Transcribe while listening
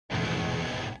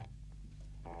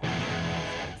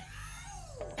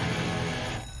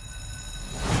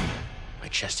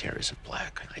chest hair isn't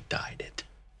black. I dyed it.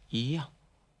 Yeah.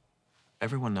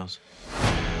 Everyone knows.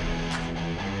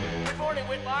 Good morning,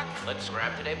 Whitlock. Let's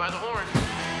grab today by the horn.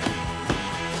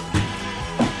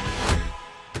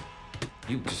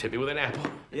 You just hit me with an apple.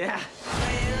 Yeah.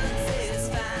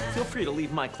 Feel free to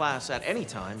leave my class at any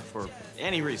time for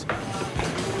any reason.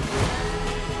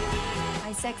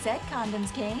 My sex ed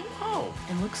condoms came. Oh.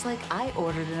 And looks like I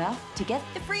ordered enough to get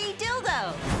the free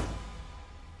dildo.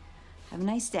 Have a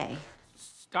nice day.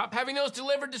 Stop having those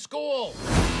delivered to school.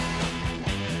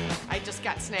 I just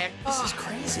got snagged. This is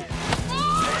crazy.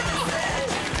 Oh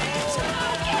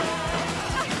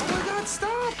my God,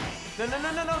 stop! No,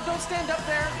 don't stand up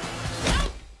there.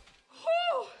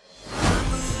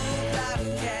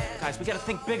 Guys, we gotta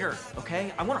think bigger,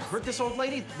 okay? I wanna hurt this old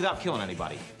lady without killing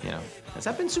anybody, you know? Has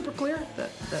that been super clear,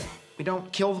 that we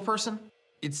don't kill the person?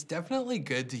 It's definitely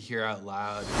good to hear out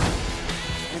loud.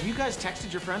 Have you guys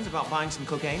texted your friends about buying some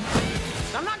cocaine?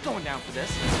 I'm not going down for this.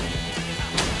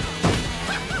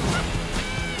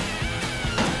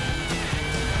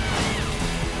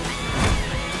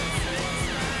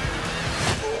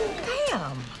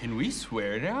 Damn. Can we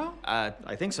swear now?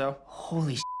 I think so.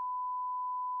 Holy sh**.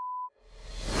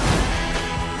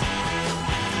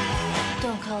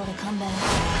 Don't call it a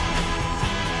comeback.